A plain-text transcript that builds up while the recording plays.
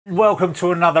Welcome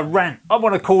to another rant. I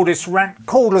want to call this rant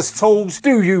Cordless Tools.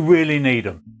 Do you really need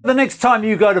them? The next time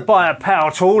you go to buy a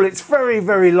power tool, it's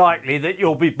very likely that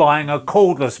you'll be buying a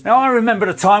cordless. Now, I remember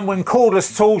the time when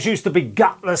cordless tools used to be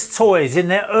gutless toys in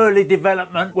their early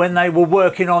development when they were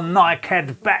working on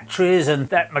NiCad batteries and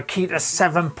that Makita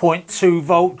 7.2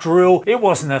 volt drill. It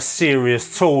wasn't a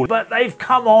serious tool, but they've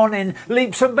come on in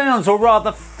leaps and bounds, or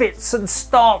rather fits and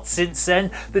starts since then.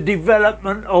 The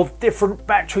development of different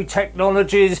battery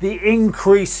technologies, the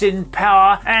increase in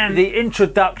power, and the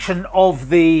introduction of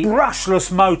the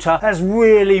brushless motor has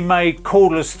really made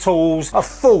cordless tools a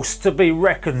force to be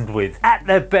reckoned with. At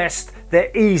their best,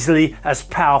 they're easily as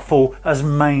powerful as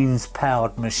mains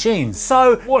powered machines.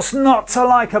 So what's not to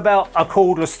like about a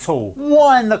cordless tool?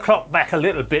 Wind the clock back a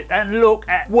little bit and look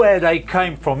at where they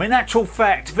came from. In actual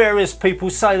fact, various people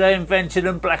say they invented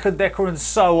them, Black & Decker and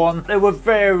so on. There were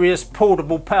various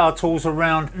portable power tools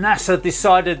around. NASA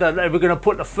decided that they were going to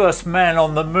put the first man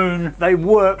on the moon. They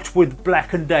worked with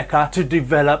Black & Decker to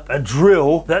develop a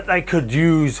drill that they could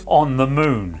use on the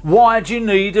moon. Why do you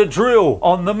need a drill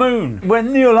on the moon?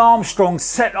 When Neil Armstrong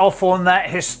set off on that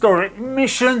historic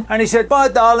mission and he said, "Bye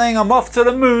darling, I'm off to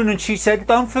the moon," and she said,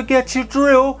 "Don't forget your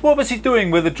drill." What was he doing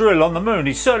with a drill on the moon?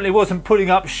 He certainly wasn't putting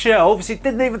up shelves. He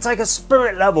didn't even take a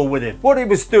spirit level with him. What he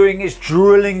was doing is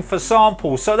drilling for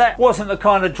samples. So that wasn't the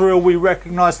kind of drill we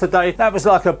recognise today. That was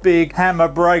like a big hammer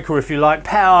breaker, if you like,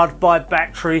 powered by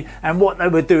battery, and what they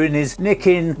were doing is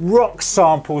nicking rock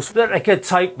samples that they could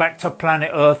take back to planet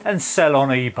Earth and sell on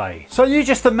eBay. So you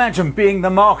just imagine being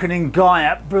the marketing guy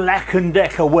at Black &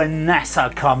 Decker when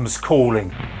NASA comes calling.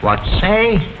 What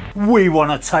say? We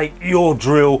want to take your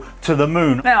drill to the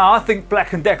moon. Now, I think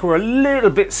Black & Decker are a little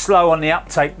bit slow on the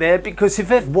uptake there, because if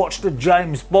they've watched a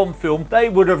James Bond film, they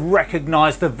would have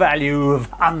recognised the value of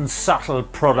unsubtle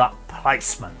product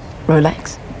placement.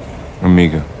 Rolex?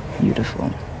 Amiga. Beautiful.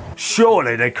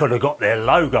 Surely they could have got their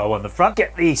logo on the front.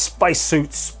 Get these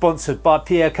spacesuits sponsored by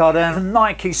Pierre Cardin and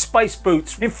Nike space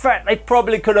boots. In fact, they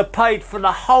probably could have paid for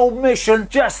the whole mission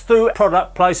just through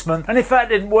product placement. And if that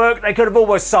didn't work, they could have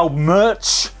always sold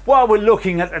merch. While we're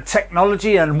looking at the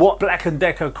technology and what Black &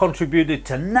 Decker contributed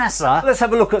to NASA, let's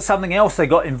have a look at something else they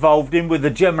got involved in with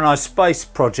the Gemini space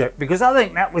project, because I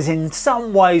think that was in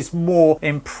some ways more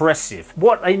impressive.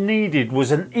 What they needed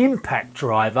was an impact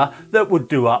driver that would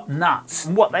do up nuts.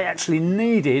 And what they actually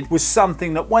needed was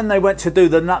something that when they went to do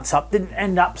the nuts up didn't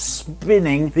end up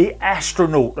spinning the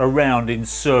astronaut around in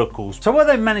circles. So what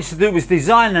they managed to do was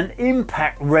design an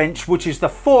impact wrench, which is the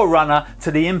forerunner to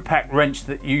the impact wrench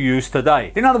that you use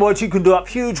today. In other words, you can do up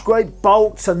huge great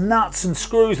bolts and nuts and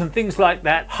screws and things like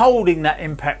that, holding that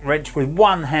impact wrench with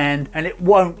one hand, and it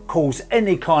won't cause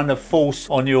any kind of force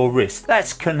on your wrist.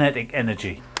 That's kinetic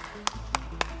energy.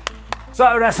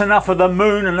 So that's enough of the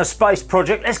moon and the space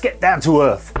project. Let's get down to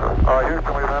Earth.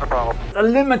 The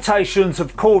limitations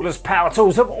of cordless power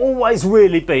tools have always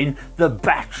really been the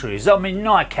batteries. I mean,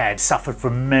 NiCad suffered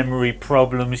from memory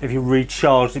problems. If you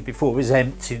recharged it before it was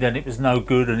empty, then it was no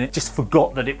good and it just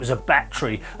forgot that it was a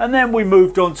battery. And then we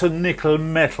moved on to nickel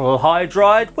metal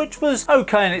hydride, which was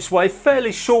okay in its way,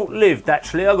 fairly short-lived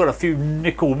actually. I've got a few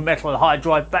nickel metal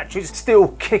hydride batteries still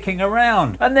kicking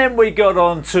around. And then we got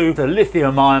on to the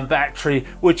lithium-ion battery,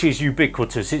 which is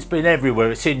ubiquitous. It's been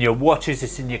everywhere. It's in your watches,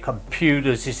 it's in your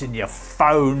computers, it's in your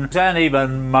phones, and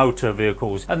even motor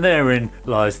vehicles. And therein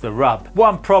lies the rub.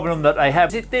 One problem that they have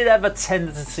is it did have a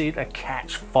tendency to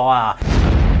catch fire.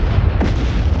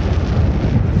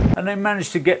 And they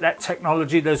managed to get that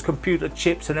technology, those computer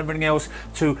chips and everything else,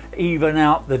 to even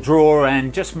out the draw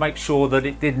and just make sure that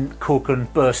it didn't cook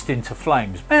and burst into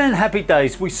flames. And happy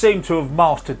days, we seem to have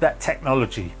mastered that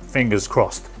technology. Fingers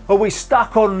crossed. Are we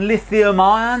stuck on lithium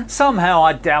ion? Somehow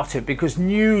I doubt it, because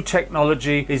new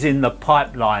technology is in the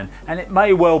pipeline, and it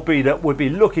may well be that we'll be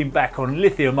looking back on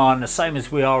lithium ion the same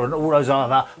as we are on all those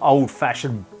other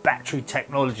old-fashioned battery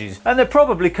technologies, and they'll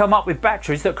probably come up with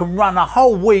batteries that can run a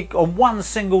whole week on one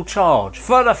single charge.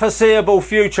 For the foreseeable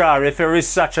future, if there is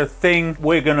such a thing,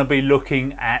 we're going to be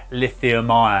looking at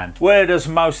lithium ion. Where does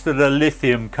most of the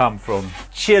lithium come from?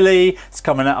 Chile. It's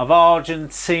coming out of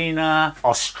Argentina,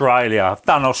 Australia. I've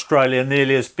done Australia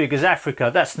nearly as big as Africa.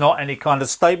 That's not any kind of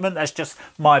statement, that's just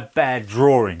my bad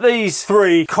drawing. These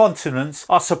three continents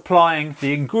are supplying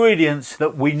the ingredients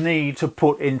that we need to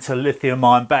put into lithium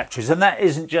ion batteries, and that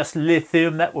isn't just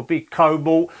lithium. That would be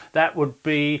cobalt, that would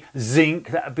be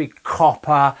zinc, that would be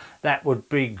copper, that would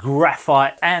be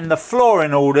graphite. And the flaw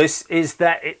in all this is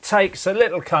that it takes a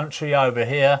little country over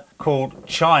here called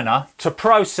China to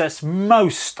process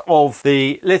most of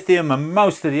the lithium and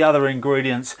most of the other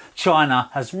ingredients. China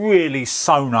has really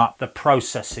sewn up the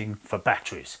processing for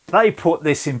batteries. They put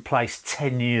this in place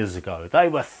 10 years ago. They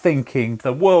were thinking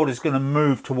the world is going to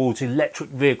move towards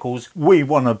electric vehicles. We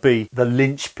want to be the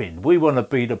linchpin. We want to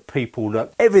be the people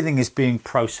that everything is being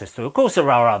processed through. Of course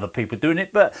there are other people doing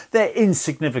it, but they're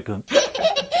insignificant.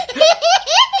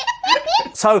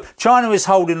 So China is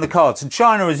holding the cards, and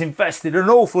China has invested an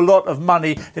awful lot of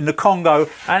money in the Congo,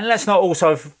 and let's not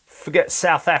also forget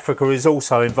South Africa is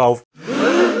also involved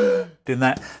in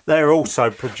that. They're also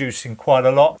producing quite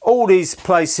a lot. All these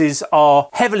places are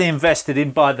heavily invested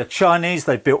in by the Chinese.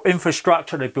 They built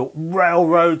infrastructure, they built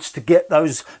railroads to get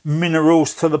those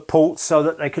minerals to the ports so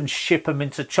that they can ship them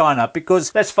into China,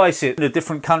 because let's face it, the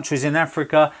different countries in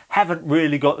Africa haven't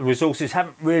really got the resources,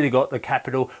 haven't really got the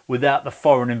capital without the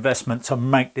foreign investment to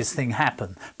make this thing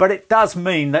happen. But it does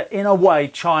mean that in a way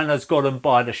China's got them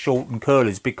by the short and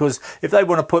curlies, because if they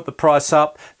want to put the price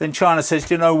up, then China says,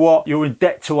 you know what, you're in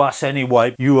debt to us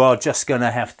anyway, you are just going to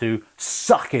have to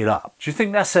suck it up. Do you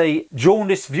think that's a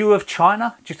jaundiced view of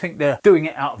China? Do you think they're doing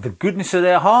it out of the goodness of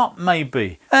their heart?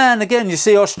 Maybe. And again, you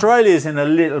see Australia's in a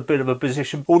little bit of a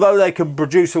position. Although they can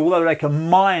produce, although they can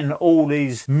mine all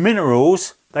these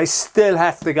minerals, they still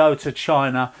have to go to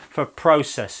China for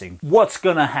processing. What's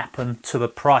going to happen to the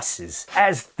prices?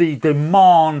 As the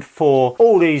demand for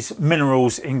all these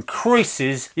minerals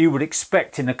increases, you would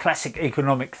expect in a classic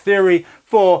economic theory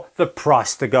for the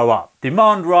price to go up.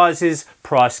 Demand rises,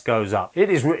 price goes up. It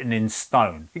is written in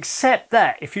stone. Except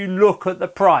that if you look at the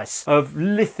price of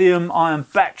lithium-ion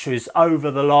batteries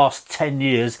over the last 10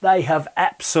 years, they have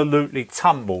absolutely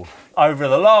tumbled. Over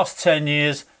the last 10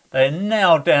 years, they're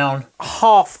now down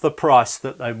half the price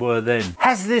that they were then.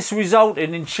 Has this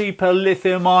resulted in cheaper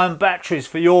lithium-ion batteries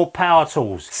for your power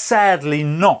tools? Sadly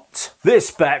not.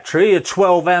 This battery, a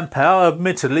 12 amp hour,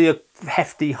 admittedly a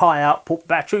hefty high output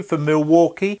battery from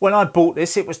Milwaukee. When I bought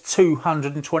this, it was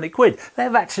 220 quid.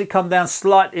 They've actually come down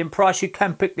slightly in price. You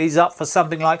can pick these up for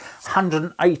something like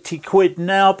 180 quid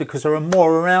now because there are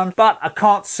more around, but I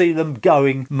can't see them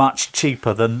going much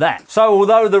cheaper than that. So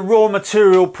although the raw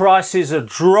material prices are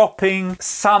dropping,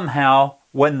 somehow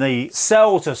when the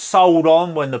cells are sold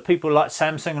on, when the people like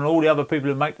Samsung and all the other people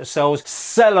who make the cells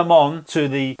sell them on to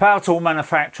the power tool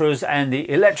manufacturers and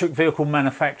the electric vehicle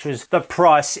manufacturers, the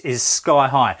price is sky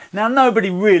high. Now nobody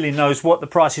really knows what the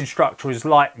pricing structure is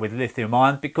like with lithium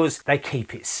ion because they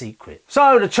keep it secret.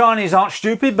 So the Chinese aren't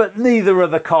stupid, but neither are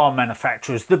the car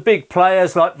manufacturers. The big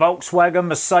players like Volkswagen,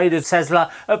 Mercedes,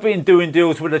 Tesla have been doing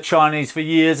deals with the Chinese for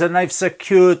years, and they've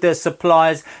secured their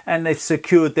supplies and they've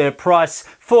secured their price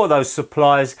for those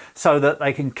supplies so that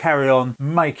they can carry on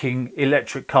making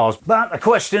electric cars. But the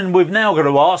question we've now got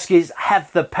to ask is,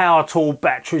 have the power tool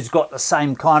batteries got the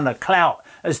same kind of clout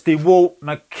as DeWalt,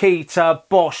 Makita,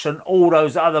 Bosch and all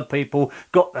those other people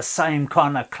got the same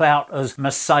kind of clout as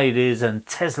Mercedes and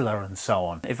Tesla and so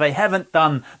on? If they haven't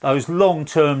done those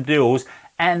long-term deals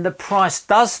and the price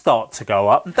does start to go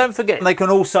up, and don't forget they can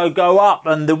also go up,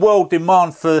 and the world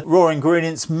demand for raw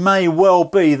ingredients may well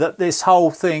be that this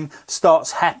whole thing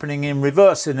starts happening in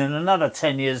reverse, and in another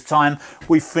 10 years time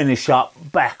we finish up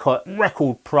back at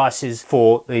record prices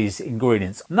for these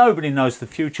ingredients. Nobody knows the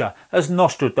future, as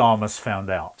Nostradamus found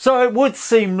out. So it would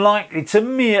seem likely, to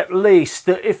me at least,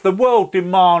 that if the world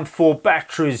demand for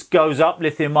batteries goes up,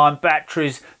 lithium ion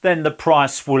batteries, then the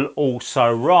price will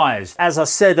also rise. As I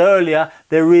said earlier,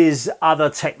 there is other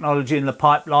technology in the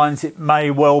pipelines. It may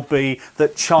well be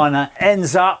that China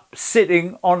ends up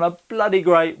sitting on a bloody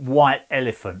great white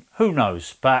elephant. Who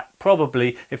knows? But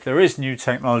probably if there is new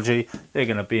technology, they're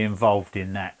going to be involved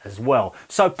in that as well.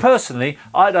 So personally,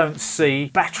 I don't see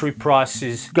battery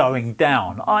prices going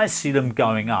down. I see them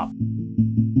going up.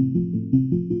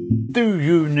 Do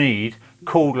you need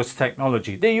cordless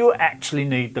technology? Do you actually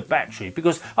need the battery?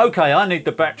 Because okay, I need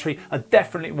the battery. I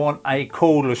definitely want a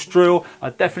cordless drill.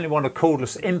 I definitely want a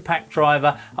cordless impact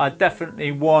driver. I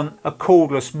definitely want a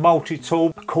cordless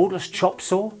multi-tool, a cordless chop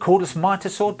saw, cordless miter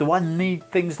saw. Do I need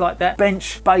things like that?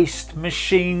 Bench-based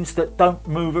machines that don't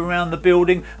move around the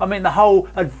building. I mean, the whole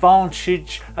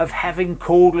advantage of having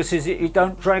cordless is that you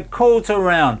don't drag cords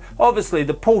around. Obviously,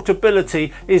 the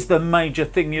portability is the major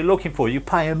thing you're looking for. You're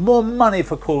paying more money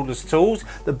for cordless tools, tools,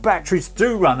 the batteries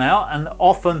do run out, and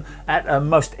often at a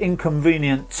most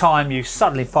inconvenient time you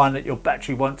suddenly find that your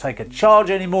battery won't take a charge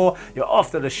anymore. You're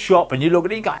off to the shop and you look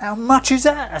at it and go, how much is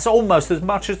that? That's almost as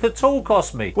much as the tool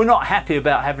cost me. We're not happy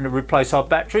about having to replace our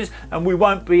batteries, and we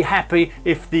won't be happy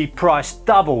if the price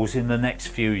doubles in the next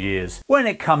few years. When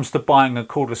it comes to buying a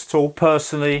cordless tool,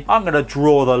 personally, I'm going to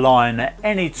draw the line at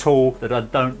any tool that I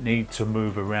don't need to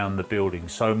move around the building.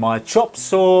 So my chop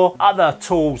saw, other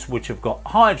tools which have got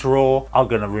high draw are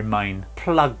going to remain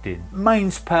plugged in.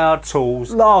 Mains powered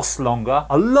tools last longer.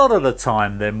 A lot of the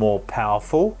time they're more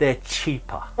powerful, they're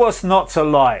cheaper. What's not to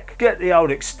like? Get the old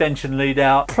extension lead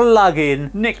out, plug in,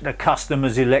 nick the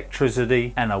customer's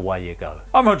electricity, and away you go.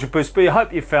 I'm Roger Busby. I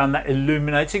hope you found that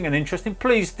illuminating and interesting.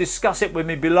 Please discuss it with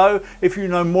me below. If you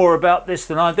know more about this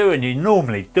than I do, and you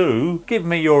normally do, give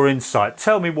me your insight.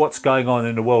 Tell me what's going on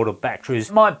in the world of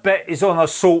batteries. My bet is on a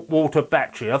saltwater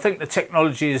battery. I think the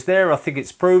technology is there, I think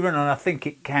it's proven, and I think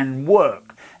it can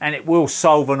work, and it will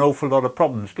solve an awful lot of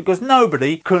problems, because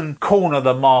nobody can corner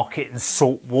the market in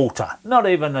salt water, not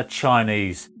even the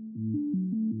Chinese.